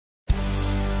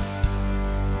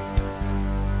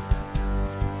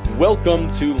Welcome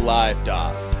to Live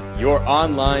Daf, your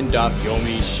online Daf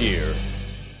Yomi Shir.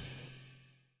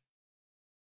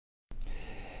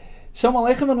 Shalom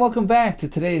Aleichem and welcome back to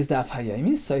today's Daf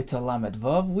Hayomi, SOTAH Lamed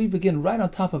Vav. We begin right on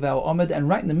top of our Amud and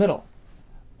right in the middle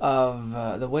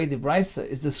of the way the Brisa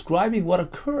is describing what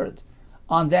occurred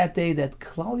on that day that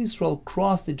Klal Yisrael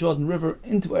crossed the Jordan River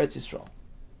into Eretz Yisrael.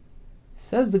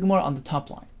 Says the Gemara on the top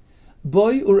line,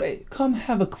 Boy Urei, come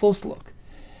have a close look.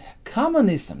 Kama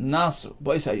nisim nasu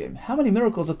bois hayom. How many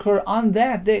miracles occur on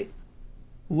that day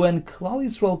when Klal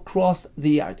Yisrael crossed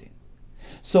the Yarden?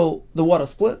 So the water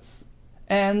splits,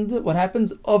 and what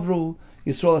happens? Avru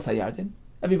Yisrael es hayarden.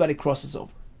 Everybody crosses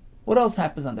over. What else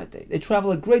happens on that day? They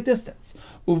travel a great distance.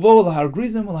 Uvo lahar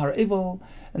grizim lahar evel,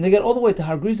 and they get all the way to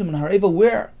Har Grizim and Har Evel,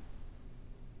 where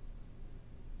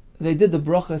they did the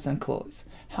brachas and klolis.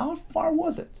 How far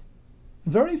was it?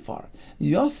 Very far.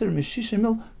 Yasser Mishisha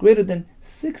mil, greater than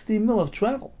 60 mil of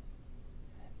travel.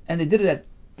 And they did it at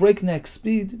breakneck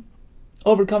speed,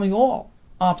 overcoming all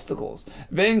obstacles.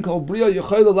 And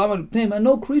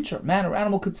no creature, man or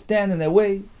animal, could stand in their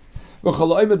way.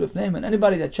 And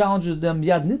anybody that challenges them,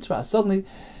 Yad Nitra, suddenly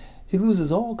he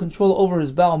loses all control over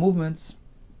his bowel movements.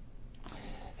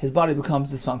 His body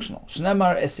becomes dysfunctional.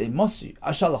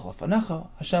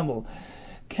 Hashem will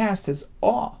cast his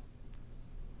awe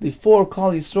before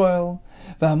Klal Yisrael.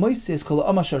 Hamoisi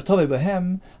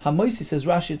says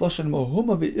Rashi,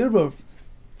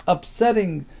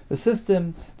 upsetting the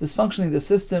system, dysfunctioning the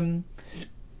system.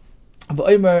 And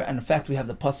in fact, we have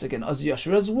the pasuk in Az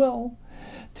Yashir as well.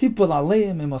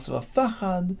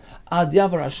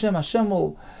 Hashem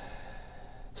will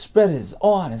spread his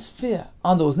awe and his fear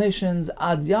on those nations.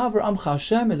 Ad Yavar Amcha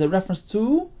Hashem is a reference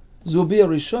to Zubia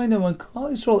Rishoina, when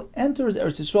Klal Yisrael enters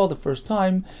Eretz Yisrael the first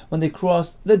time, when they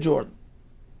crossed the Jordan.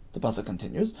 The pasuk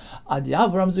continues, Ad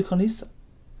Yavar Amzikhanisa,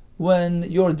 when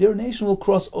your dear nation will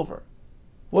cross over.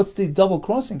 What's the double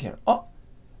crossing here? Oh,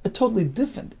 a totally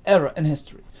different era in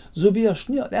history. Zubia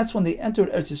Shnia, that's when they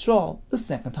entered Eretz Yisrael the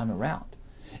second time around.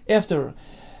 After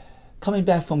coming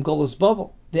back from Golus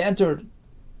Bavel, they entered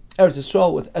Eretz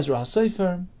Yisrael with Ezra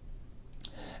HaSofer.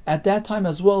 At that time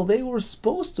as well, they were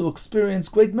supposed to experience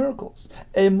great miracles.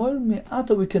 We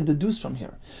can deduce from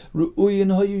here.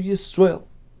 Klal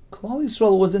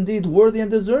Yisrael was indeed worthy and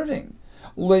deserving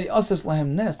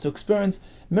to experience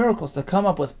miracles, to come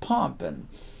up with pomp and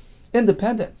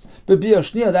independence.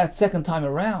 That second time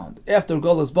around, after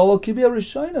Golus Bavel, Kibia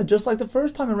Rishayna, just like the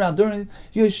first time around during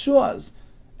Yeshua's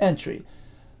entry.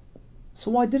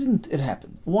 So why didn't it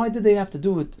happen? Why did they have to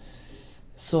do it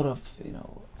sort of,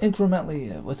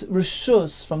 incrementally, with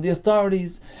rishus from the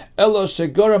authorities? Elo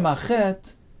shegora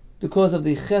machet, because of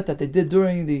the chet that they did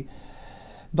during the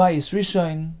Bayis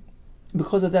Rishon.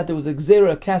 Because of that, there was a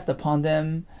gzera cast upon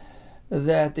them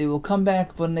that they will come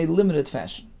back, but in a limited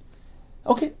fashion.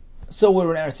 Okay, so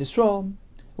we're in Eretz Yisrael.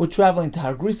 We're traveling to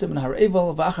Har Grizim and Har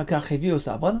Evel.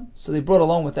 So they brought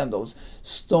along with them those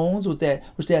stones which they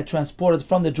had transported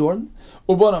from the Jordan.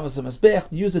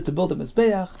 Used it to build a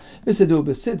mizbeach.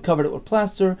 Covered it with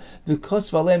plaster.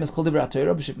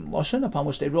 Upon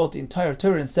which they wrote the entire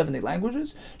Torah in 70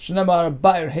 languages.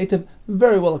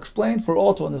 Very well explained for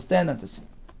all to understand and to see.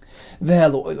 They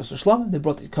brought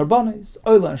the karbanis,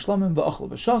 oila and shlamim, v'achlu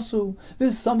v'shasu,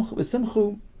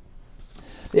 v'simchu.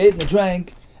 They ate and they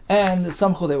drank, and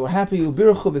samchu, they were happy.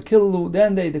 Ubirchu v'kilu.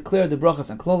 Then they declared the brachas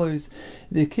and klolos.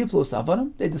 V'kiplu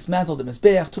savanim. They dismantled the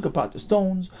mizbeach, took apart the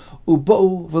stones.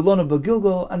 Ubou v'lonu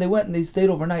b'Gilgal, and they went and they stayed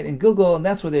overnight in Gilgal, and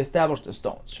that's where they established the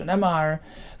stones. Shenemar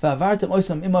v'avartem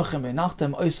oisam imachem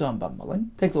v'nachtem oisam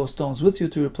b'malin. Take those stones with you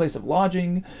to your place of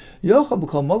lodging. Yochab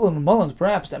b'kol malin malin.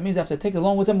 Perhaps that means they have to take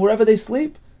along with them wherever they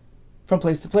sleep, from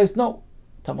place to place. No.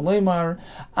 Tamaleimar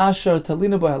asher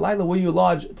talina b'halayla, where you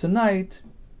lodge tonight.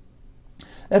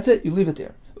 That's it, you leave it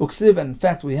there. Uksiv, and in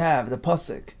fact we have the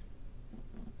pasuk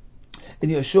in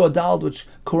Yeshua Daled, which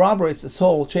corroborates this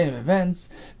whole chain of events.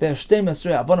 Those 12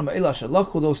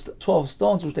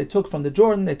 stones which they took from the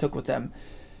Jordan, they took with them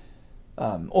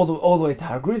all the way to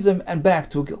Har Grizim and back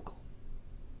to Gilgal.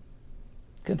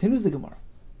 Continues the Gemara.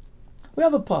 We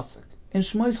have a pasuk in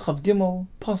Shmois Chav Gimel,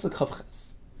 pasuk Chav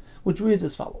Ches, which reads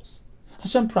as follows.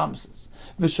 Hashem promises,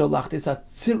 there was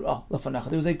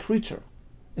a creature,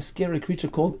 a scary creature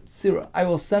called Tzira. I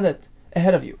will send it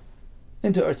ahead of you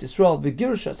into Eretz Yisrael. It's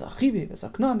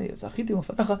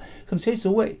going to chase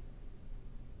away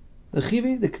the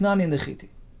Chivi, the Knani, and the Chiti.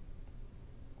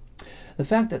 The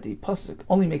fact that the pasuk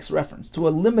only makes reference to a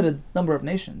limited number of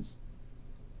nations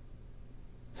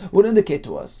would indicate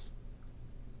to us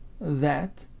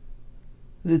that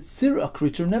the Tzira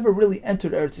creature never really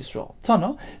entered Eretz Yisrael.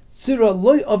 Tana, Tzira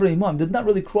loy avrei imam, did not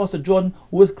really cross the Jordan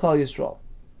with Klal Yisrael.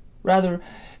 Rather,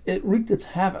 it wreaked its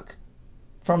havoc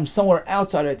from somewhere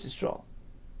outside Eretz Yisrael.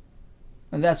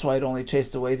 And that's why it only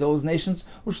chased away those nations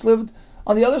which lived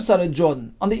on the other side of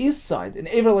Jordan, on the east side, in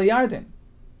Ever LaYarden.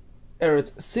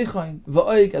 Eretz Sichain,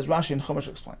 Va'oig, as Rashi and Chumash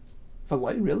explains.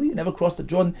 V'loi, really? It never crossed the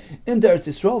Jordan into Eretz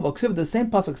Yisrael? V'ksiv, the same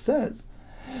pasuk says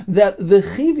that the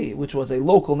Chivi, which was a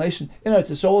local nation in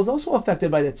Eretz Yisrael, was also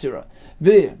affected by the Tzira.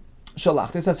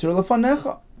 V'shalachtes haTzira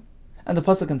lefanecha. And the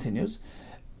pasuk continues,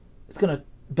 it's going to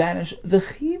banish the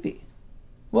Chivi.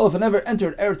 Well, if it never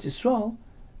entered Eretz Yisrael,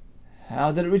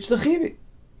 how did it reach the Chivi?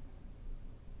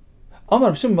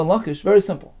 Amar Shimon ben Lakish, very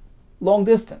simple. Long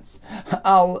distance.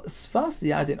 Al Sfas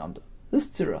Yadin Amda. This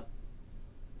Tzira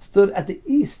stood at the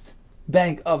east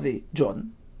bank of the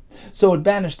Jordan. So it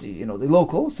banished the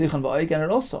local, Sichon Va'oig, and it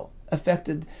also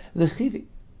affected the Chivi,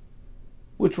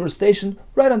 which were stationed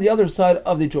right on the other side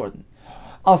of the Jordan.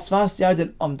 Al Sfas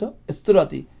Yadin Amda. It stood at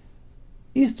the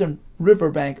eastern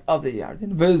river bank of the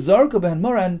Yarden. Ve'zarka ben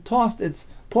Mora, and tossed its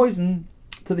poison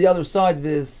to the other side.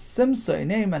 Ve'simsa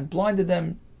name, and blinded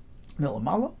them.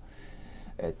 Milamala.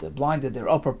 It blinded their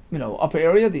upper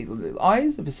area, the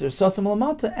eyes, and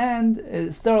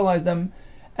sterilized them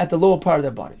at the lower part of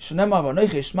their body. I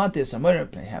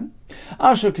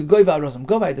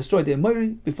destroyed the Amori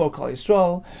before Kal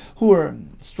Yisrael, who were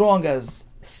strong as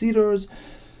cedars.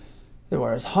 They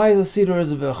were as high as the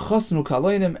cedars,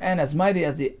 and as mighty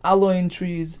as the aloin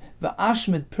trees. And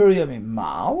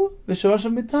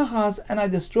I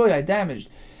damaged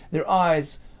their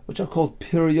eyes, which are called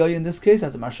piryoy in this case,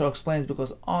 as the Marshal explains,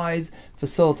 because eyes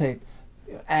facilitate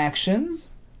actions.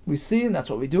 We see, and that's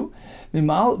what we do.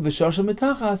 Mimal v'shasham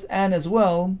mitachas, and as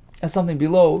well as something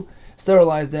below,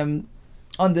 sterilize them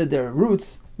under their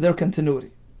roots, their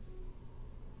continuity.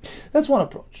 That's one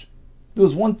approach. There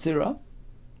was one tzira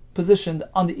positioned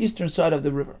on the eastern side of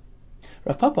the river.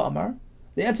 Rav Papa Amar,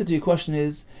 the answer to your question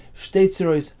is shtei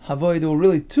tziros havoy. There were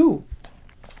really two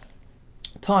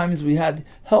times we had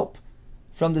help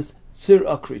from this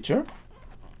tzira creature.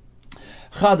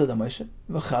 Chada da Moshe,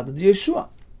 v'chada da Yeshua.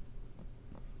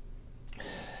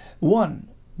 One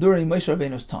during Moshe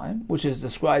Rabbeinu's time, which is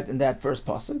described in that first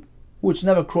pasuk, which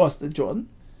never crossed the Jordan,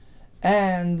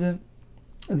 and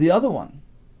the other one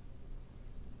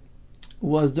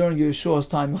was during Yeshua's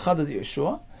time, Chada da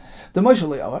Yeshua. The Moshe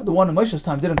Le'avar, the one in Moshe's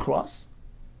time, didn't cross,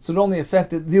 so it only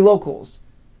affected the locals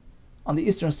on the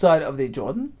eastern side of the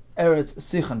Jordan. Eretz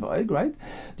Sichon Va'oig, right?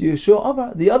 The Yeshua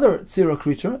Avar, the other tzira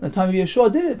creature, in the time of Yeshua,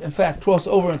 did in fact cross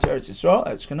over into Eretz Yisrael,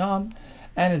 Eretz Canaan,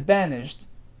 and it banished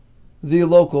the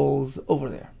locals over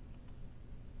there.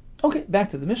 Okay, back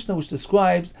to the Mishnah, which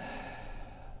describes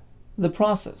the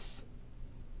process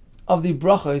of the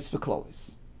brachos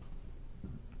v'klolis.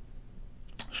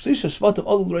 Shlisha shvatim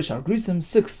odol reish har grizim,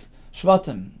 6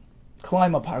 shvatim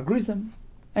climb up har grizim,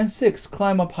 and 6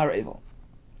 climb up har evel.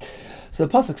 So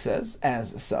the pasuk says,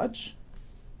 as such,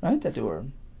 right, that there were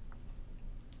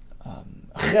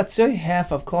chetzoy,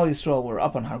 half of Klal Yisrael were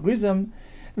up on Har Grizim,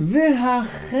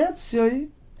 v'hachetzoy,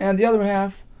 and the other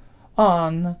half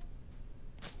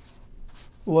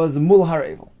was mul har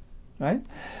evel, right?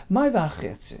 My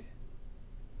v'hachetzoy.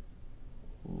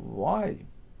 Why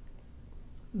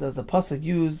does the pasuk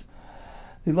use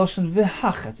the lashon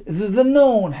v'hachetzoy, the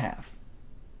known half?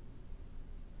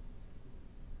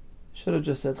 Should have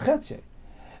just said chetzoy.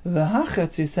 The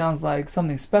hachetzoy sounds like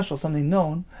something special, something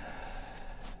known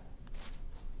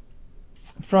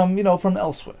from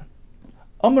elsewhere.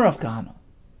 Amar Rav Kahana.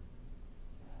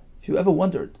 If you ever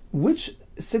wondered which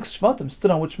 6 shvatim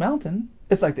stood on which mountain,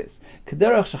 it's like this: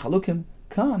 Kederach shechalukim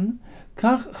kan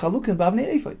kach chalukim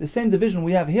b'avnei ephod. The same division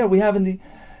we have here, we have in the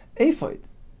ephod.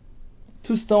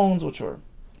 2 stones which were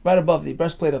right above the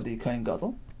breastplate of the Kohen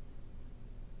Gadol,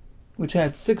 which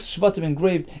had 6 shvatim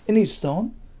engraved in each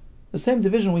stone. The same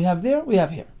division we have there, we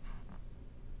have here.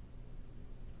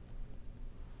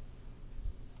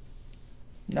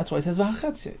 And that's why it says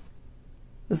v'hachetzoy.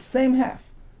 The same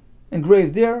half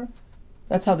engraved there.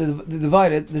 That's how they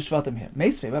divided the shvatim here.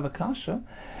 Meisvei, we have a kasha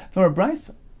from a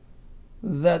brisa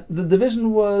that the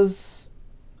division was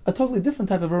a totally different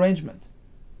type of arrangement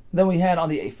than we had on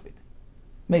the ephod.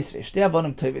 Meisvei, shtei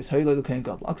avonim teves hoyloi l'kohen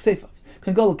gadol aksefav.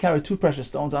 Kohen gadol carried 2 precious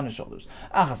stones on his shoulders.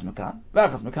 Achas mekan,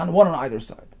 v'achas mekan, one on either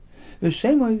side.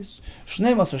 V'shemois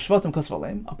shnei masar shvatim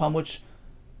kasvalem, upon which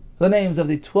the names of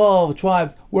the 12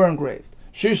 tribes were engraved.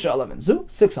 Shisha 11 zu,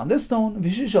 6 on this stone.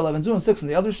 V'shisha 11 zu, and 6 on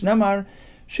the other. Shnemar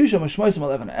shisha mishmoisim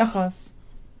 11 echas.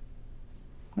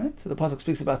 Right? So the pasuk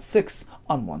speaks about 6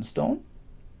 on one stone,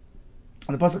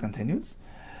 and the pasuk continues.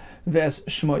 Ves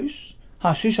shmoish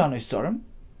hashisha noisarim,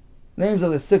 names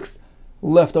of the 6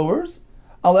 leftovers.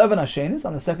 Al evan hashenis,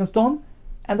 on the second stone,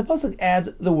 and the pasuk adds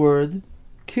the word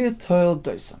Kitoil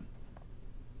Doisam,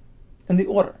 in the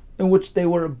order in which they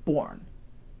were born.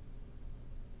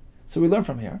 So we learn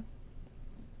from here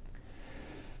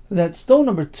that stone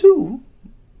number 2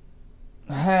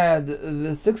 had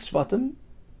the 6 Shvatim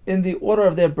in the order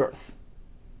of their birth.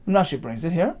 And Rashi brings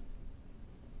it here.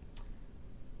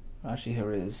 Rashi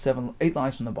here is 8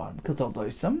 lines from the bottom. Kitoil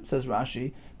Doisam, says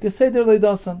Rashi, Keseder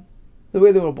Leidasan, the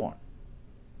way they were born.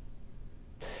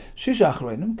 Shisha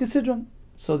Achreinim Kesidron.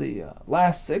 So the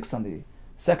last 6 on the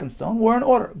second stone were in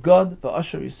order. Gad,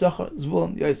 Va'asher, Yisachar,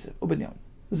 Zvulun, Yosef, Ubinyam.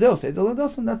 Zeo Seder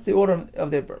Leidasan, that's the order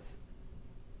of their birth.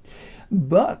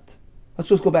 But, let's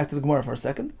just go back to the Gemara for a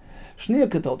second.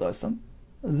 Shnia Kitoil Doisam,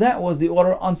 that was the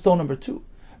order on stone number 2.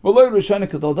 V'loi Rishayna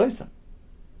Kitoil Doisam.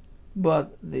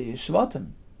 But the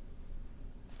Shvatim,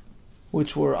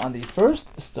 which were on the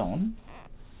first stone,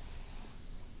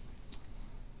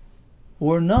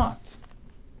 were not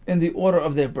in the order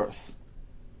of their birth.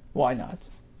 Why not?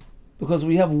 Because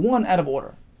we have one out of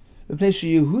order.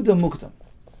 Yehuda Muktam.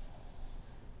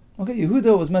 Okay,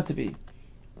 Yehuda was meant to be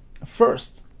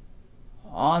first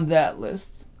on that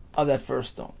list of that first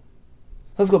stone.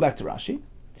 Let's go back to Rashi.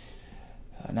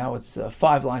 Now it's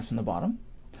 5 lines from the bottom.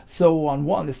 So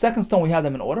on the second stone we have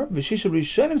them in order. Vishisha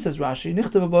Rishonim, says Rashi,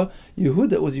 Nichtavaba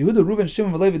Yehuda, was Yehuda, Reuven,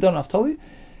 Shimon, Levi, Dan, Naphtali,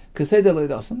 Keseder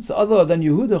Leidasan. So other than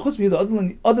Yehuda,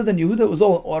 other than Yehuda, it was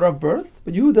all in order of birth,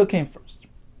 but Yehuda came first.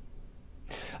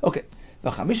 Okay,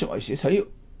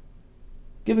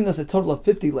 giving us a total of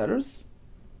 50 letters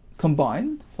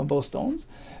combined from both stones.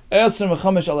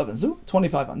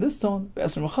 25 on this stone,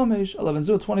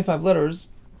 25 letters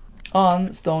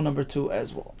on stone number 2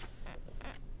 as well.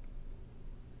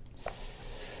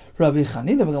 Rabbi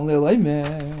Chanina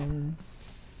v'Gamliel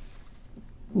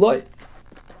Loi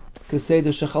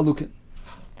Keseder shechalukin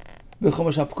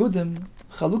v'chomash hapkudim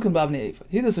chalukin b'avnei ephod.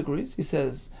 He disagrees. He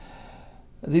says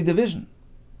the division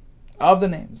of the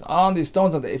names on the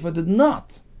stones of the ephod did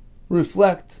not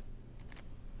reflect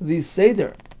the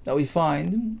seder that we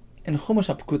find in Chumash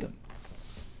HaPekudim,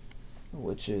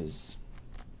 which is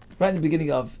right in the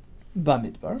beginning of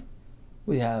Bamidbar.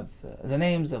 We have the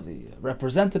names of the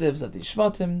representatives of the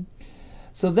Shvatim.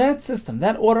 So that system,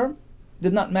 that order,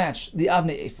 did not match the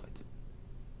Avnei Ephod.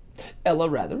 Ella,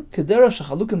 rather, Kedera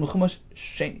Shechalukin M'Chumash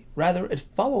Sheni. Rather, it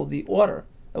followed the order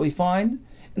that we find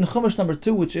in Chumash number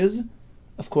 2, which is,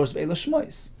 of course, Ve'ela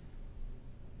Shmois.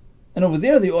 And over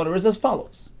there, the order is as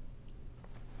follows.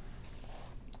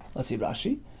 Let's see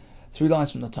Rashi. 3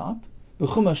 lines from the top.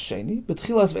 B'Chumash Sheni,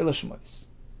 B'Tchilas Ve'ela Shmois.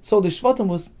 So the Shvatim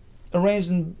was arranged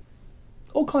in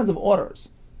all kinds of orders.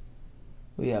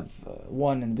 We have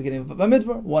one in the beginning of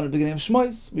Bamidbar, one in the beginning of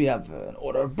Shmois. We have an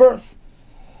order of birth.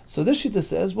 So this Shita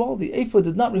says, well, the ephod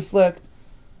did not reflect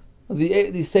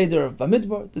the Seder of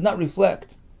Bamidbar, did not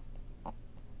reflect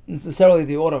necessarily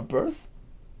the order of birth.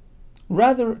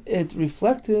 Rather, it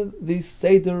reflected the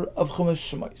Seder of Chumash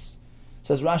Shmois.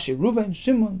 Says Rashi, Reuven,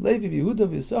 Shimon, Levi, Yehuda,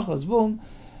 Yisachar, Zvulun,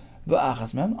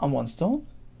 V'achas mem on one stone.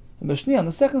 And B'shni on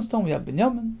the second stone we have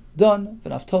Binyamin, Dan,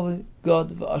 V'naftali, Gad,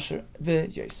 V'asher,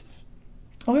 V'yosef.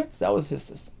 Okay, so that was his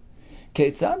system.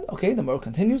 Ketzad, okay, the Gemara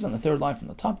continues on the 3rd line from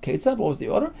the top. Ketzad, what was the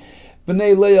order?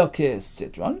 B'nei Leah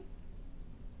Sidron.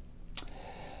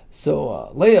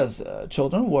 So Leah's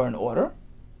children were in order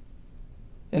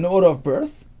of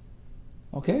birth.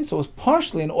 Okay, so it was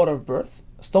partially in order of birth.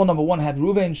 Stone number 1 had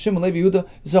Reuven, Shimon, Levi, Yehuda,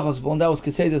 Yisachar, Zvulun. That was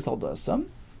Keseder Taldasam.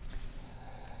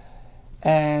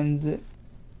 And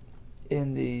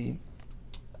in the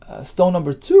stone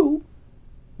number 2,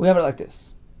 we have it like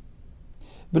this.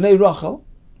 B'nei Rachel,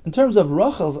 in terms of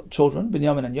Rachel's children,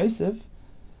 Binyamin and Yosef,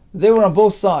 they were on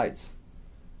both sides.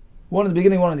 One in the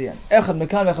beginning, one in the end. Echad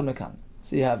Mekan, Echad Mekan.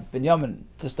 So you have Binyamin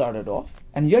to start it off,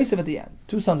 and Yosef at the end.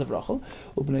 2 sons of Rachel.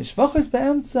 U'b'nei Shvachos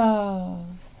be'emtza.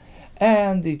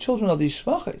 And the children of the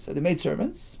Shvachos, the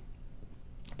maidservants,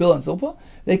 Bilhah and Zilpah,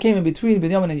 they came in between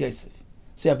Binyamin and Yosef.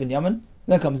 So you have Binyamin,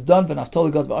 then comes Dan,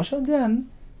 V'naftali, Gad, V'asher, and then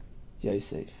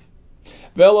Yosef.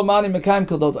 Ve'elamani Mekayim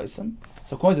Kildot Oisam.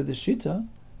 So according to this Shita,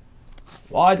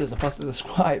 why does the pasuk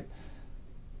describe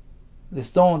the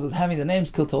stones as having the names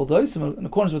Kildot Oisam in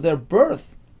accordance with their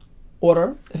birth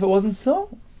order if it wasn't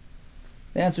so?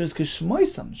 The answer is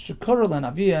Kishmoisam, Shekara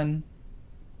Lenavian.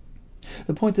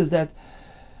 The point is that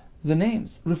the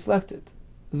names reflected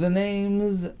the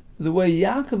names the way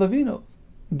Yaakov Avinu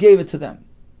gave it to them.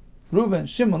 Reuben,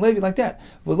 Shimon, Levi, like that.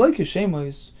 V'loy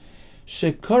Kishemos,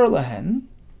 Shekara Lehen,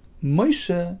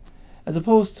 Moshe, as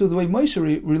opposed to the way Moshe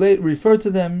referred to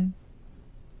them.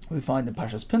 We find in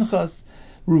Parshas Pinchas,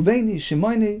 Ruveni,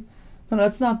 Shimoni. No,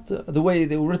 that's not the way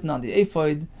they were written on the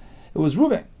ephod. It was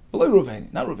Reuven, v'loy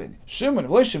Ruveni, not Ruveni. Shimon,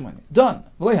 v'loy Shimoni. Dan,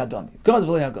 v'loy Hadani. Gad,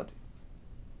 v'loy Hagadi.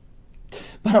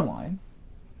 Bottom line,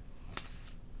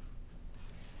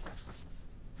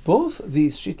 both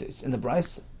these shittas in the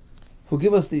Brisa, who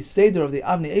give us the Seder of the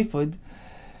Avni Ephod,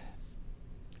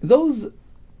 those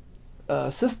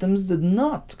systems did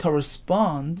not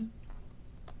correspond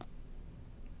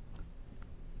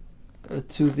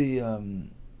to the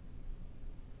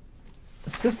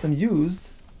system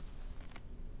used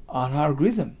on Har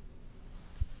Grizim.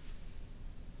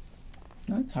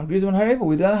 Right? Har Grizim and Har Evel,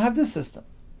 we don't have this system.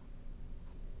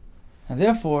 And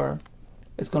therefore,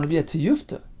 it's going to be a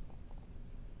Tiyufta,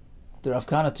 the Rav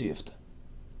Kahana Tiyufta.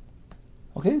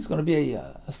 Okay, it's going to be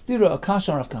a stira, a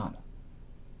kasha on Rav Kahana.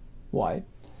 Why?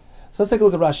 So let's take a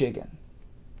look at Rashi again.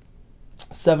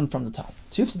 7 from the top.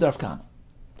 Tiyufta the Rav Kahana.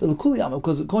 The L'kuli Amma,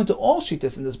 because according to all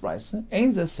shittas in this brisa, Ein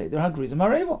Zeh Seder Har Grizim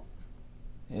Har Evel.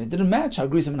 It didn't match Har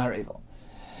Grizim and Har Evel.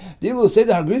 Dilu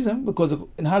Seder Har Grizim, because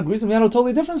in Har Grizim we had a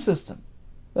totally different system.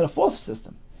 We had a fourth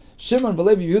system. Shimon,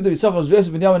 Rabbi Yehuda, Yisachar,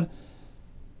 Yosef, Binyamin,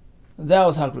 that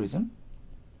was Har Grizim.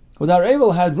 With Har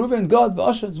Evel had Reuven, Gad,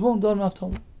 Asher, Zvulun, Dan,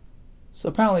 Naphtali. So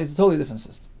apparently it's a totally different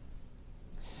system.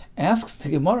 Asks the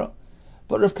Gemara,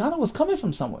 but Rav Kahana was coming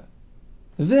from somewhere.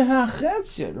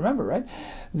 V'hachetzia, remember, right?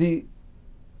 The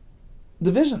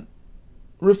division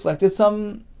reflected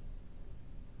some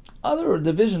other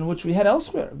division which we had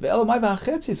elsewhere. Ve'elamai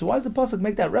v'hachetzia. So why does the pasuk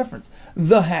make that reference?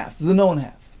 The half, the known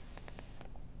half.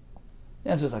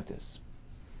 The answer is like this.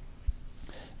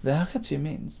 V'hachetzia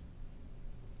means,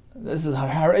 this is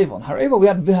Har Evel. In Har Evel we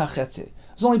had v'hachetzia. It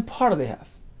was only part of the half.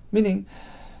 Meaning,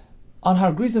 on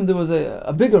Har Grizim there was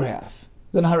a bigger half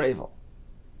than Har Evel.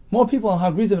 More people on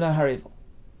Har Grizim than Har Evel.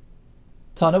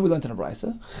 Tana, we learned in the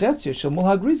Brisa, Chetzia Shemul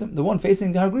Har Grizim. The one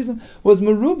facing Har Grizim was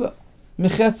Meruba.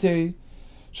 Mechetzia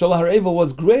Shel Har Evel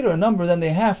was greater in number than the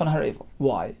half on Har Evel.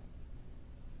 Why?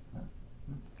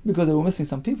 Because they were missing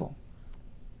some people.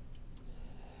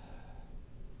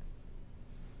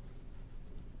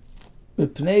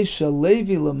 Mipnei Shel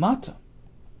Levi Lamata.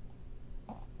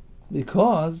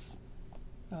 Because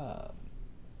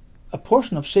a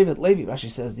portion of Shevet Levi, Rashi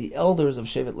says, the elders of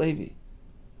Shevet Levi,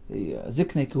 the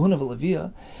Ziknei Kahuna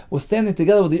V'Levia, was standing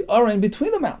together with the Arain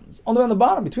between the mountains, all the way on the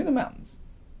bottom, between the mountains.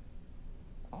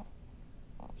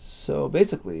 So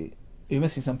basically, you're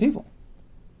missing some people.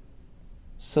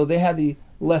 So they had the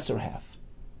lesser half.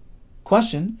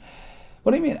 Question,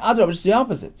 what do you mean? Adra, which is the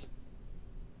opposite.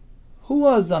 Who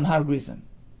was on Har Grizim?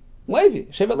 Levi.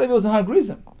 Shevet Levi was on Har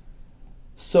Grizim.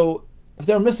 So, if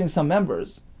they're missing some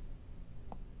members,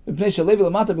 because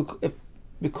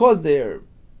their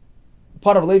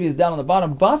part of Levi is down on the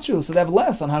bottom, Batru, so they have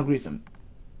less on Har Grizim.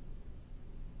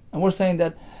 And we're saying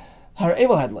that Har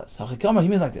Evel had less. He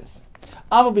means like this.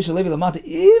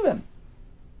 Even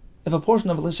if a portion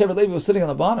of Shevet Levi was sitting on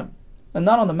the bottom, and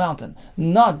not on the mountain,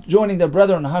 not joining their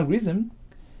brethren on Har Grizim,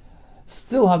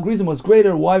 still Har Grizim was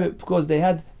greater. Why? Because they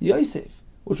had Yosef,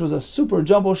 which was a super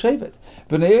jumbo shevet.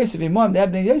 But Bnei Yosef Imam, they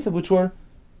had Bnei Yosef, which were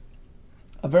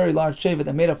a very large shevet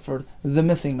that made up for the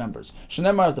missing members.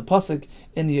 Shenemar, as the pasuk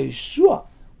in the Yeshua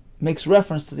makes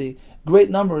reference to the great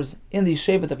numbers in the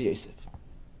shevet of Yosef.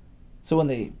 So when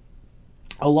they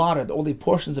allotted all the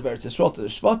portions of Eretz Yisrael to the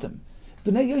Shvatim,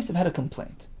 Bnei Yosef had a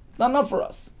complaint. Not enough for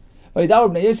us. They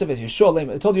told Yeshua,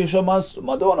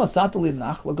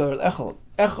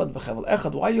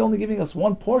 why are you only giving us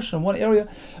one portion, one area?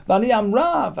 I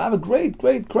have a great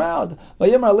crowd.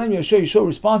 Yeshua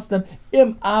responds to them,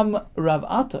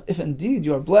 if indeed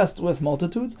you are blessed with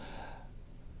multitudes,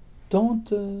 don't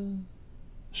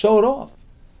show it off.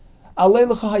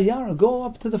 Go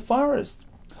up to the forest.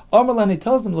 He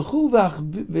tells them,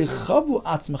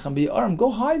 go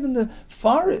hide in the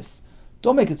forest.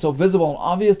 Don't make it so visible and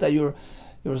obvious that you're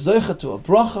zeicha to a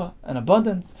bracha and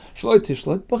abundance. I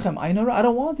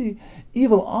don't want the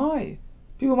evil eye.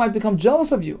 People might become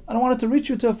jealous of you. I don't want it to reach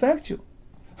you to affect you.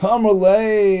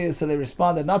 So they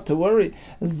responded, not to worry.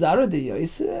 Don't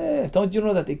you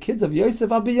know that the kids of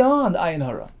Yosef are beyond ayin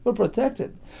hara? We're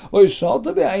protected.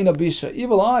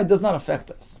 Evil eye does not affect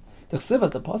us. As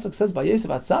the pasuk says by Yosef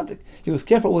HaTzadik, he was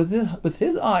careful with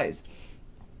his eyes.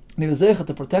 And he was zeicha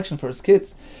to protection for his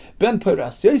kids. Ben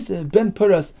Peras Yosef, Ben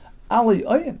Peras Ali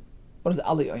Oyin. What does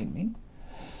Ali Oyin mean?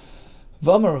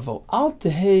 V'amaravo al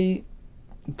tehei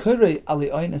kurei Ali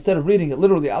Oyin. Instead of reading it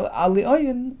literally Ali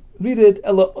Oyin, read it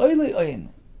Ela Oili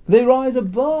Oyin. They rise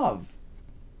above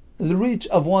the reach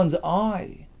of one's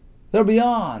eye. They're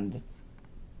beyond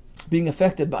being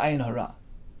affected by ayin hara.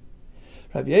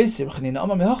 Rabbi Yosef,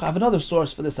 I have another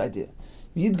source for this idea.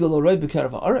 Yidgol orei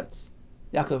b'kerav haaretz.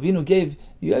 Yaakov Avinu gave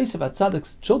Yosef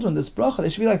HaTzadik's children this bracha. They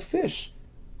should be like fish.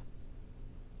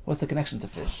 What's the connection to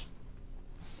fish?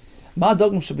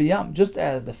 Just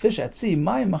as the fish at sea,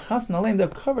 they're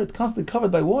covered, constantly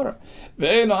covered by water,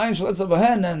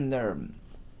 and they're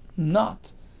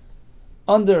not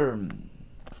under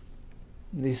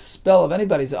the spell of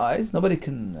anybody's eyes. Nobody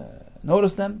can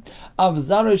notice them.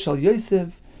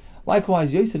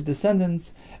 Likewise, Yosef's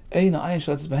descendants,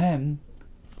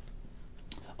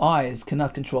 eyes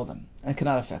cannot control them and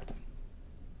cannot affect them.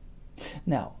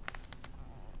 Now,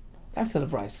 back to the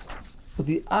Bryce. With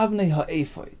the Avnei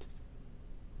Ha'ephod,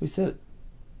 we spoke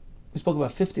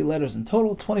about 50 letters in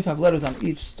total, 25 letters on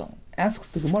each stone. Asks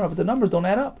the Gemara, but the numbers don't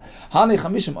add up. How do you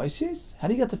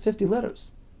get to 50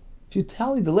 letters? If you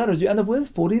tally the letters, you end up with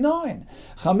 49.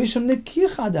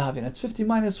 It's 50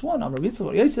 minus 1.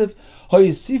 Yosef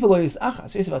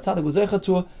HaTzadik was zeicha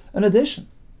to an addition.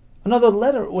 Another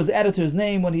letter was added to his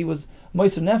name when he was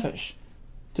Moiser Nefesh,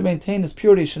 to maintain his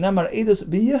purity. Shenemar Eidos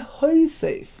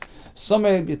b'Yehosef.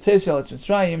 Somewhere B'Yitzesiel it's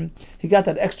Mitzrayim. He got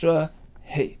that extra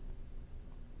hey.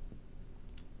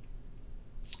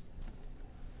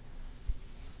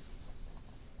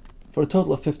 For a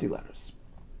total of 50 letters.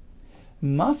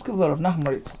 Maskevler of Nachman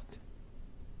Yitzchak.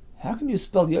 How come you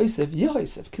spell Yosef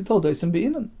Yehosef? Kitol Doisim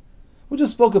Be'inan. We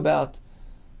just spoke about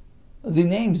the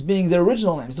names being the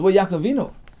original names, the way Yaakov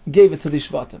Avinu gave it to the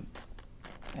Shvatim.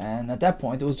 And at that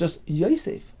point, it was just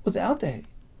Yosef without the hey.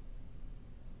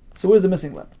 So where's the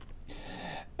missing letter?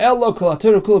 The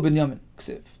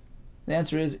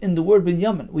answer is, in the word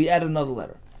Binyamin, we add another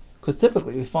letter. Because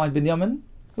typically we find Binyamin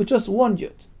with just one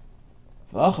yud.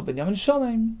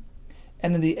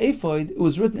 And in the ephod, it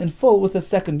was written in full with a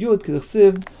second yud,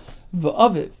 K'chsiv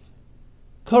v'aviv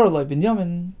Karolai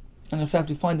Binyamin. And in fact,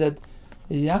 we find that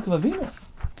Yaakov Avinu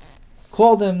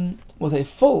called him with a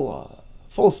full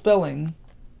spelling,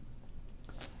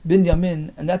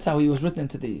 Binyamin, and that's how he was written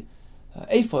into the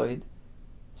ephod.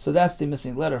 So that's the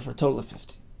missing letter for a total of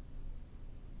 50.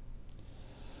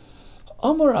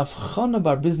 Amar Rav Chana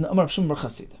bar Bizna, Amar Rav Shimon bar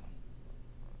Chasida.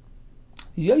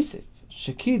 Yosef,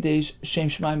 Shekidesh Shem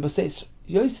Shemaim Baseser.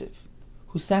 Yosef,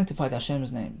 who sanctified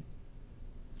Hashem's name,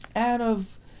 out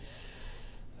of,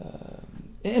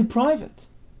 in private,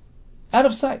 out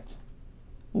of sight,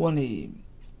 when he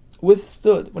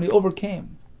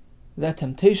overcame that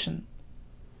temptation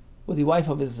with the wife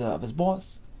of his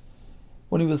boss,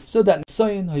 when he withstood that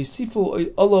Nisayon,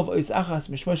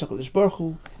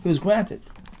 he was granted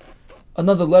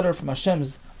another letter from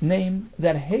Hashem's name,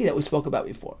 that hey that we spoke about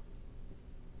before.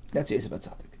 That's Yosef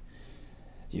HaTzadik.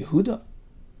 Yehuda,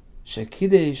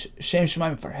 Shekidesh Shem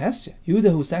Shemaim Farhesya.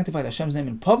 Yehuda, who sanctified Hashem's name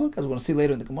in public, as we're going to see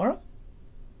later in the Gemara.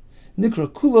 Nikra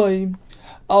Kuloi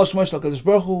Al Shmosh HaKadosh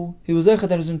Baruch Hu. He was zeicha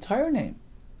that his entire name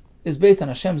is based on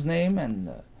Hashem's name,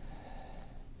 and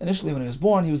initially when he was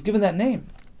born, he was given that name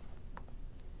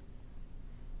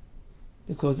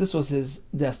because this was his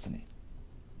destiny.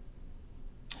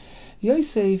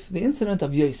 Yosef, the incident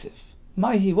of Yosef.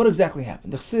 Maihi, what exactly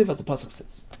happened? The Chsiv, as the pasuk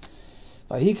says.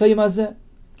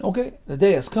 Okay, the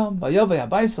day has come.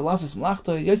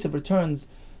 Yosef returns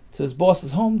to his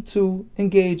boss's home to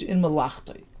engage in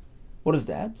melachtoi. What is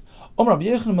that? We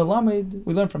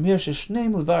learn from here,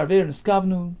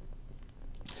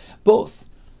 both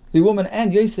the woman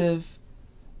and Yosef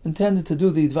intended to do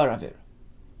the Dvar Aver.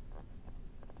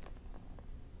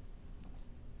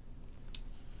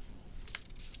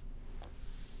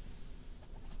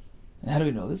 And how do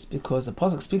we know this? Because the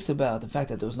pasuk speaks about the fact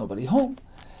that there was nobody home.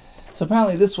 So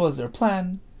apparently this was their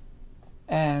plan,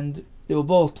 and they were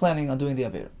both planning on doing the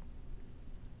Aver.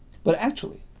 But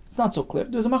actually, it's not so clear.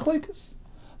 There's a machlokes.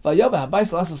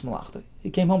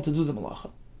 He came home to do the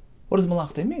malacha. What does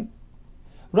malacha mean?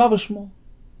 Rav Shmuel.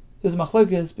 There's a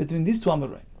machlokes between these two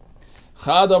amorim.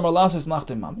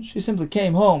 He simply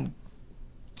came home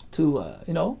to,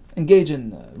 engage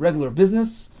in regular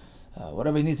business,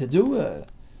 whatever he needed to do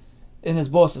in his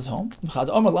boss's home.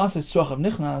 The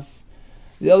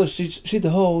other Shita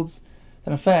holds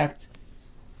that in fact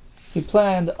he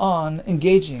planned on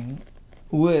engaging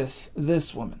with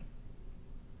this woman.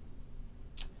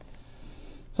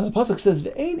 Now the pasuk says,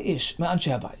 "Ve'ein ish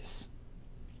me'anshe habayis."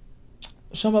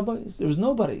 There was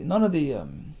nobody, none of the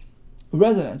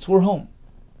residents were home.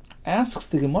 Asks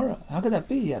the Gemara, how could that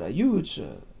be? He had a huge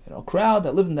crowd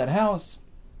that lived in that house.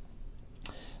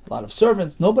 A lot of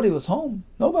servants. Nobody was home.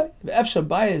 Nobody. Efshar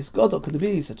bayis gadol, could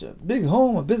be such a big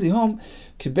home, a busy home?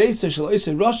 Kibeisa shel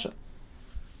oisei rasha,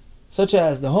 such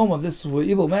as the home of this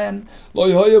evil man. Lo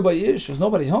yehoya bayish. There's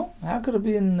nobody home. How could it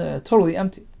be totally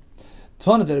empty?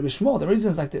 Tana de Rabbi Shmuel. The reason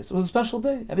is like this: it was a special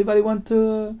day. Everybody went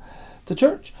to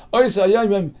church. It was their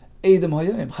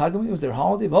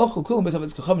holiday.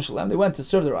 They went to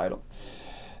serve their idol.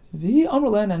 V'hi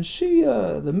amrlen, and she,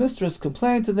 the mistress,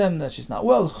 complained to them that she's not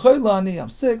well. Choylani, I'm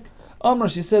sick. Amr,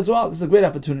 she says, well, this is a great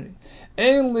opportunity.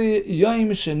 Ainli yoim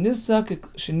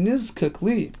shenizkak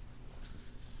li.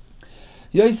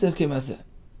 Yosef came as it.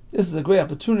 This is a great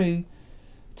opportunity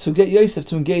to get Yosef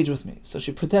to engage with me. So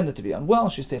she pretended to be unwell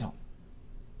and she stayed home.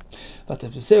 But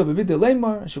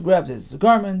she grabbed his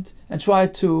garment and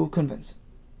tried to convince him.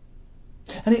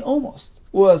 And he almost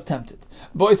was tempted.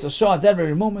 Boys saw at that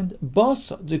very moment, at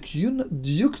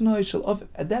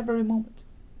that very moment,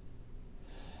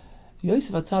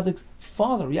 Yosef HaTzadik's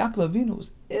father, Yaakov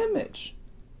Avinu's image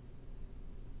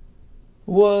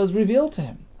was revealed to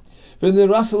him through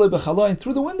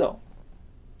the window.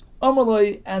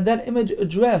 And that image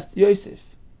addressed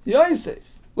Yosef.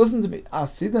 Yosef, listen to me.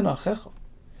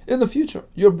 In the future,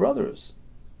 your brothers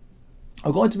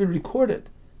are going to be recorded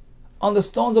on the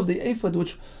stones of the ephod,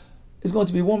 which is going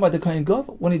to be worn by the Kohen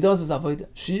Gadol when he does his avodah.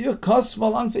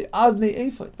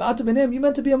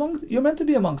 You're meant to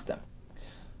be amongst them.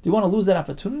 Do you want to lose that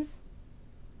opportunity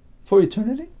for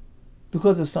eternity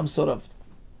because of some sort of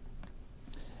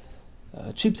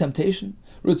cheap temptation?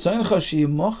 Do you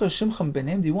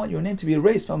want your name to be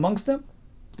erased from amongst them,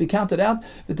 to be counted out?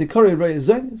 You'll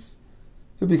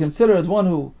be considered one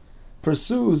who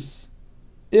pursues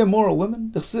immoral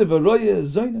women. It's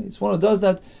one who does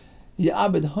that. He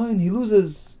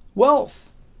loses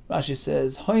wealth. Rashi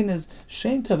says, Hoin is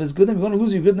shame to have his good name. You want to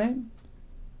lose your good name?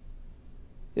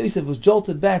 Yosef was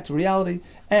jolted back to reality,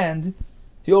 and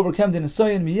he overcame the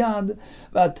Nesoyin miyad.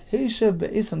 But Heishev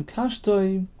be'eson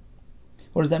kashtoi.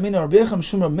 What does that mean? Rabbi Yecham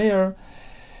Shumar Meir,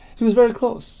 he was very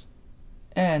close,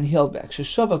 and he held back.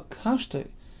 Sheshava kashtoi.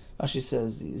 Rashi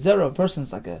says the zera of a person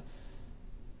is like an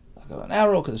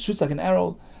arrow, because it shoots like an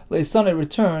arrow. Leisane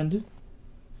returned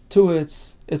to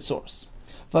its source.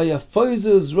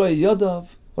 Vayafoizuz roy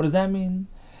yodav. What does that mean?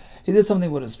 He did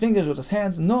something with his fingers, with his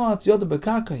hands. No, it's yodav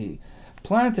bekarkahi.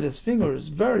 Planted his fingers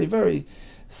very, very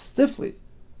stiffly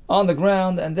on the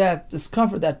ground, and that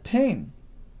discomfort, that pain,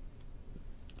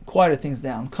 quieted things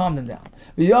down, calmed them down.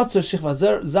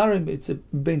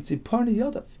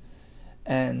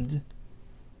 And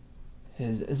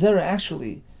his zera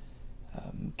actually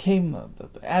came out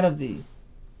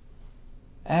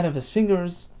of his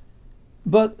fingers,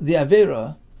 but the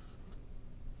avera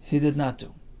he did not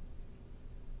do.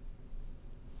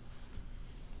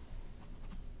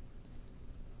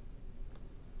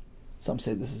 Some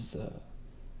say this is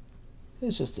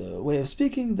it's just a way of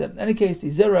speaking, that in any case the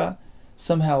zera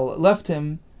somehow left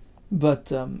him,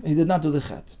 but he did not do the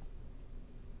chet.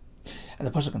 And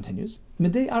the pasuk continues,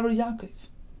 Midei Avar Yaakov,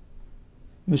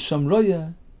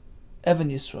 Mishamroya Evan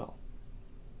Yisrael.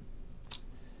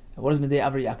 And what does Midei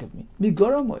Avar Yaakov mean?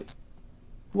 Migoramoy.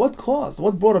 What caused,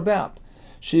 what brought about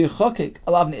Sheichakek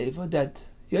Alav Ne'eva, that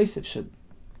Yosef should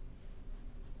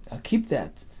keep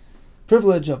that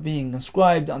privilege of being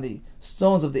inscribed on the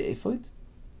stones of the ephod?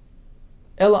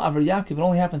 Ela Avar Yaakov, it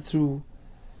only happened through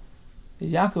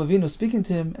Yaakov Avinu speaking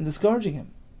to him and discouraging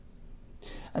him.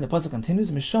 And the pasuk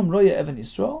continues, Misham Roya Evan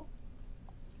Yisrael.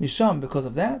 Misham, because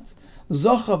of that,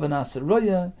 Zocha v'Naseh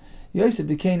Roya, Yosef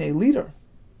became a leader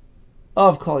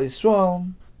of Klal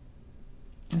Yisrael.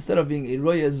 Instead of being a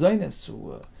Roya Zionis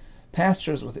who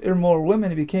pastures with immoral women,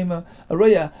 he became a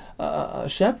Roya, a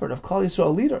shepherd of Klal Yisrael, a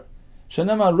leader.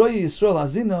 Shanama Roya Yisrael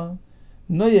Azina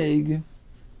Noyeg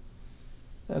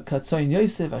Katzoin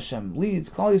Yosef. Hashem leads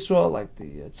Klal Yisrael like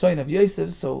the Tzoin of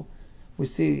Yosef. So we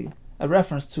see a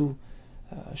reference to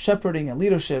shepherding and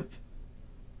leadership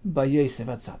by Yosef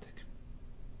HaTzadik.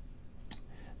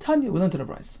 Tanya, we learned in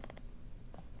the Brayso,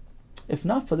 if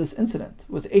not for this incident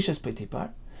with Eshes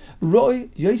Potifar, Roy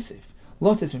Yosef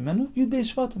Lotzes Mimenu Yud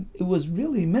Beis Shvatim, it was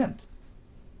really meant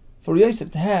for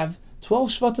Yosef to have 12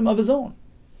 Shvatim of his own.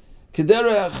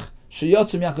 Kederech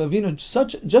Sheyotzum Yaakov Avinu,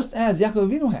 just as Yaakov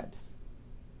Avinu had.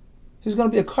 He's going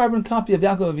to be a carbon copy of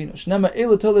Yaakov Avinu. Shnema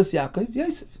Ela Toles Yaakov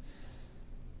Yosef.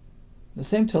 The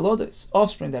same Telodes,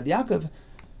 offspring that Yaakov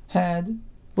had,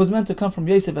 was meant to come from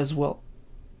Yosef as well.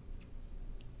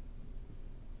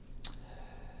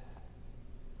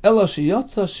 Ela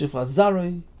Sheyotza Shifra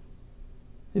Zarei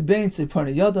Ibein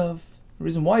Tzipar Yadav. The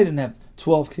reason why he didn't have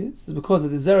 12 kids is because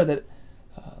of the zera that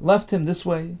left him this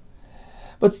way.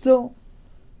 But still,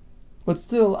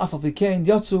 Afal Vikein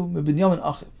Yotzu Mibinyamin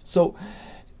Achiv. So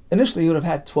initially he would have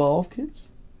had 12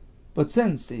 kids, but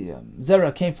since the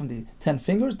zera came from the 10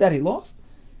 fingers, that he lost,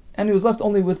 and he was left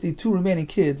only with the 2 remaining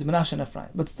kids, Menashe and Ephraim.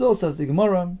 But still, says the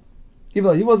Gemara, even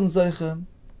though he wasn't Zoicha,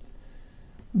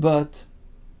 but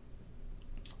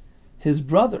his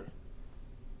brother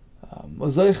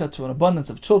was Zoicha to an abundance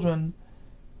of children,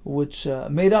 which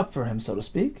made up for him, so to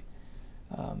speak.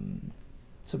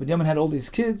 So Binyamin had all these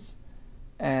kids,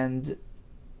 and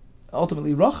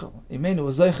ultimately Rachel, Imenu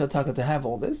was Zeicha Taka to have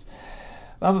all this.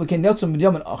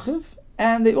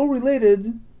 And they all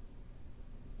related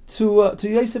to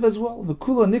Yosef as well.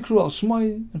 V'kula nikru al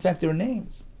shmoi. In fact, their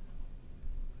names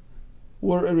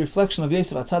were a reflection of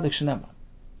Yosef Atzadik Shenema.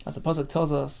 As the pasuk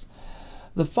tells us,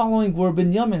 the following were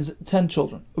Binyamin's 10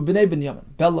 children. Ubnei Binyamin,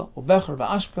 Bella, Ubecher,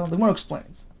 Va'ashpel. The Gemara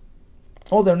explains.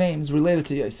 All their names related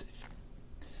to Yosef.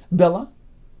 Bella,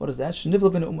 what is that?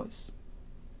 Shenivla ben Umois.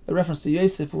 A reference to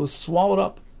Yosef, who was swallowed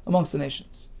up amongst the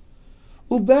nations.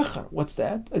 Ubecher, what's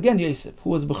that? Again, Yosef, who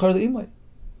was Bechar Imai,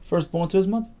 firstborn to his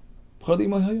mother. Bechar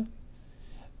Imai Haya.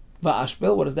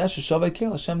 Va'ashpel, what is that? Sheshavai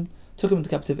Kel, Hashem took him into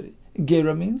captivity.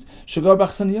 Gera means Shagar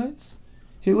Bachsan Yais.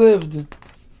 He lived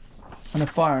in a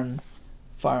foreign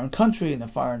country, in a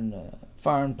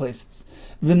foreign places.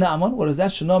 V'na'aman, what is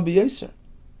that? Shanam b'Yosef.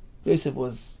 Yosef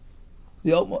was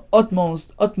the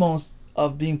utmost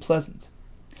of being pleasant.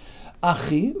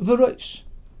 Achi v'roish.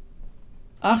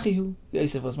 Achihu,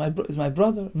 Yosef is my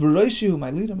brother. V'roishihu, my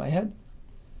leader, my head.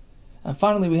 And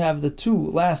finally, we have the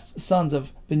 2 last sons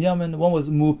of Binyamin. One was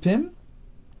Mupim,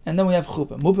 and then we have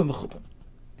Chupim. Mupim v'Chupim.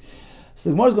 So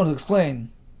the Gemara is going to explain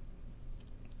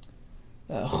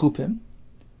Chupim.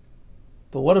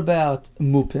 But what about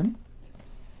Mupim?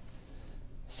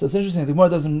 So it's interesting. The Gemara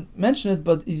doesn't mention it,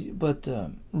 but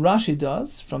Rashi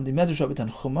does from the Medrash Rabbi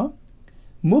Tanchuma.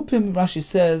 Mupim, Rashi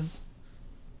says,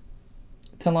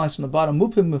 10 lines from the bottom.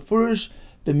 Mupim mefurish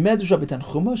b'Medrash Rabbi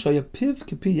Tanchuma shayapiv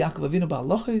kipi Yaakov Avinu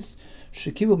ba'alachis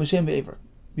shekibu m'shem ve'ever.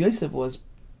 Yosef was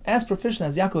as proficient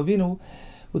as Yaakov Avinu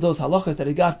with those halachas that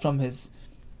he got from his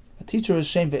teacher, is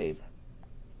Shem ve'ever.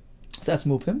 So that's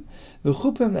Mupim.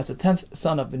 V'chupim, that's the 10th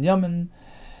son of Binyamin.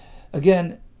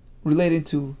 Again, relating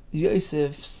to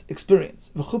Yosef's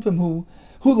experience. V'chupim hu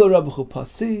lo rabuchu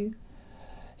pasi.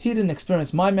 He didn't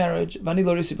experience my marriage. V'ani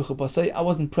lo risi b'chu pasi. I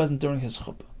wasn't present during his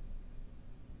chuppah.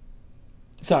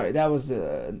 Sorry, that was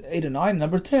 8 and 9.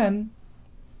 Number 10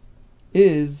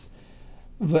 is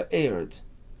V'ered.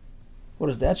 What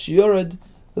is that? Shiyored,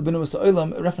 the Benu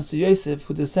Olam, a reference to Yosef,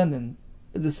 who descended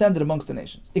amongst the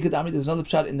nations. Ikadami, there's another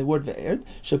shot in the word V'ered.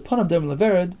 Shepanam derm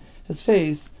levered, his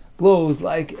face glows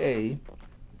like a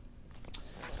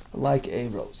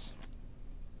rose.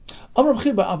 Amar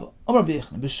B'chi bar Abba, Amar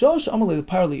B'echna, B'shosh Amar le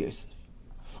Paro le Yosef,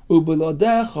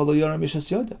 U'b'lodech olo yoram mishas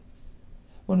yoda.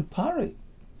 When Paro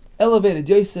elevated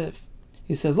Yosef,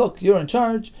 he says, look, you're in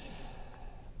charge.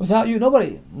 Without you,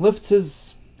 nobody lifts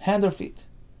his hand or feet.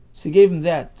 So he gave him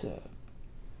that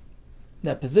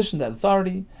position, that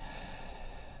authority.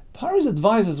 Paro's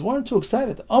advisors weren't too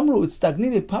excited. Amru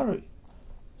itstagnini Paro.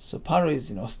 So Paro's,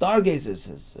 stargazers,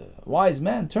 his wise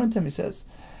man, turned to him. He says,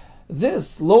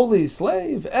 this lowly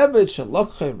slave, Eved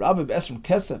shalokhe Rabbi Esrim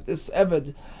Kesef, this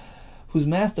Eved whose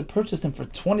master purchased him for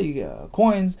 20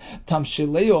 coins, Tam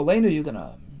Shileo Aleinu, you're going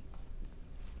to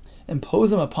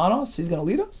impose him upon us? He's going to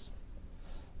lead us?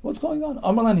 What's going on?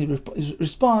 Amarlan, he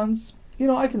responds,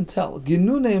 I can tell.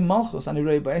 Ginune Malchus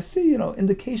Anirei, I see,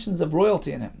 indications of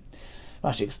royalty in him.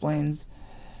 Rashi explains,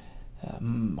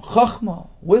 Chachma,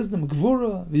 wisdom,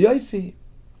 Gvura, V'yoifi.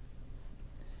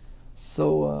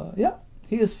 So,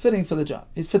 he is fitting for the job.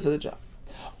 He's fit for the job.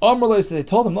 Amarlan, they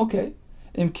told him, okay,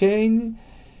 Imkein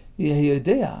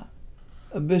Yehidea,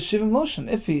 B'shivim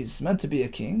Loshen. If he's meant to be a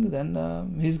king,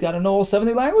 then he's got to know all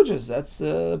 70 languages. That's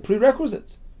a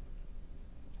prerequisite.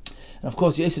 And of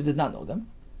course, Yosef did not know them.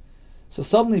 So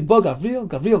suddenly, Gavriel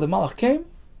the Malach came,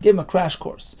 gave him a crash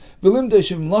course. Vilim de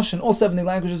Shivim Loshen, all 70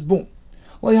 languages, boom.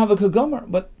 Well, you have a Kagomer,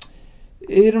 but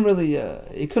he didn't really,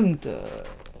 he couldn't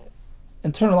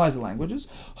internalize the languages.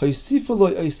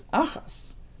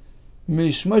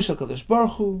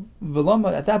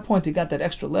 At that point, he got that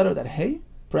extra letter, that hey,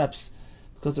 perhaps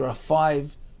because there are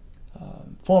 5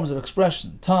 forms of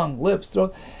expression: tongue, lips,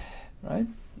 throat. Right?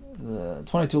 The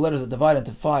 22 letters are divided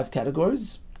into 5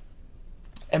 categories,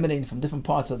 emanating from different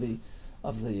parts of the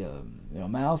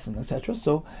mouth and etc.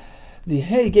 So the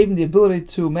hey gave him the ability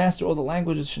to master all the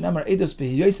languages. Shenamar Eidos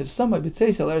Behi Yosef Samai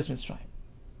B'Tzeis Eretz Mitzrayim.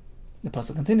 The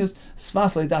pasuk continues,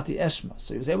 Svas Leidati Eshma.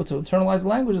 So he was able to internalize the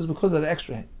languages because of that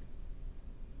extra hey.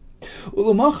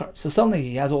 Ulumachar. So suddenly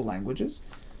he has all languages.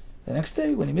 The next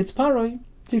day, when he meets Paroi,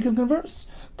 he can converse.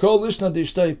 Kol Ishna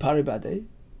Dishtoi Pari Badei.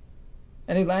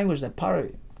 Any language that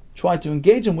Paroi tried to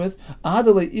engage him with,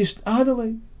 Adale Isht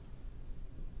Adale,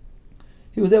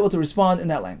 he was able to respond in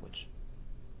that language.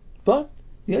 But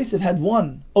Yosef had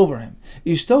one over him.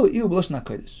 Ishto Iu B'Lashon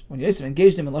HaKodesh. When Yosef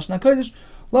engaged him in Lashon HaKodesh,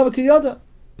 Lava Kiyada,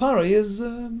 Paroi is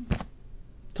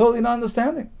totally not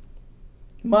understanding.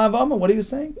 Ma'avama, what he was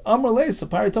saying? Amr Lei, so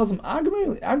Paroi tells him,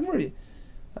 Agmari,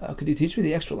 Could you teach me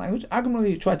the extra language?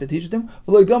 Agamali tried to teach them.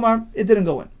 It didn't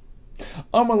go in.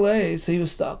 Amalei, so he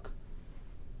was stuck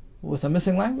with a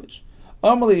missing language.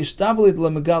 Amalei ishtabali de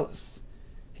megalis.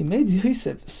 He made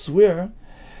Yosef swear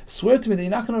to me that you're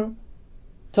not going to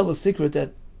tell the secret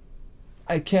that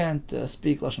I can't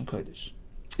speak Lashon Kodesh.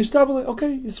 Ishtabali,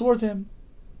 okay, he swore to him.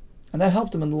 And that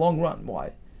helped him in the long run.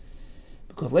 Why?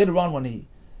 Because later on when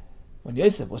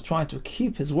Yosef was trying to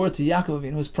keep his word to Yaakov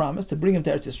Avinu, his promise to bring him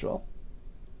to Eretz Yisrael,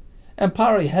 and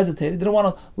Paro hesitated, didn't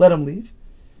want to let him leave.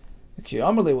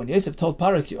 When Yosef told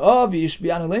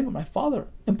Paro, my father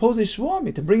imposed a shvuah on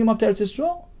me to bring him up to Eretz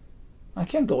Yisrael. I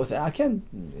can't go with that. I can't,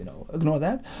 ignore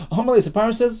that. So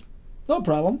Paro says, no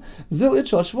problem. Zil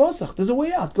itchal shvuasach. There's a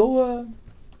way out. Go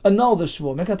annul the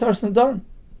shvuah. Make a taras nedarim.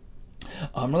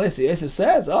 So Yosef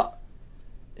says,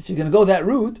 if you're going to go that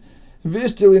route, I'm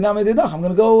going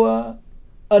to go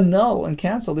annul and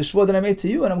cancel the shvuah that I made to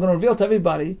you, and I'm going to reveal to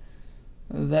everybody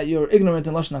that you're ignorant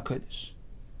in Lashon HaKodesh.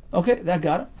 Okay, that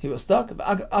got him. He was stuck.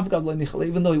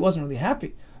 Even though he wasn't really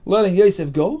happy letting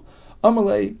Yosef go,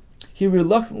 he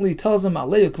reluctantly tells him,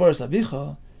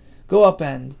 go up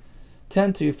and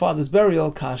tend to your father's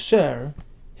burial, kasher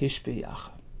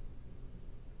hishpiyacha.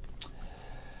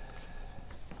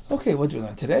 Okay, what did we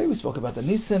learn today? We spoke about the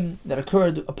nisim that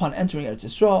occurred upon entering Eretz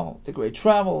Yisrael, the great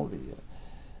travel, the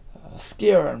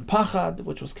scare and pachad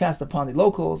which was cast upon the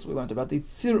locals. We learned about the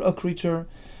tzira creature.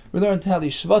 We learned how the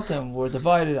shvatim were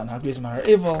divided on Har Grizim and Har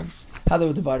Evel, how they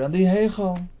were divided on the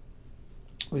Heichel.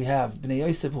 We have Bnei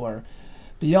Yosef who are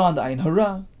beyond Ayin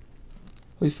Hara.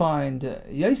 We find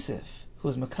Yosef, who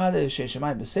was Mekadesh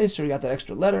Sheishamai B'Seiser, he got that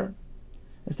extra letter.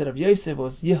 Instead of Yosef, it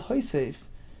was Yehosef,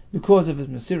 because of his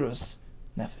Mesirus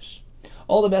Nefesh.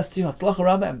 All the best to you, Hatzlacha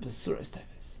Rabba, and Besuras Teva.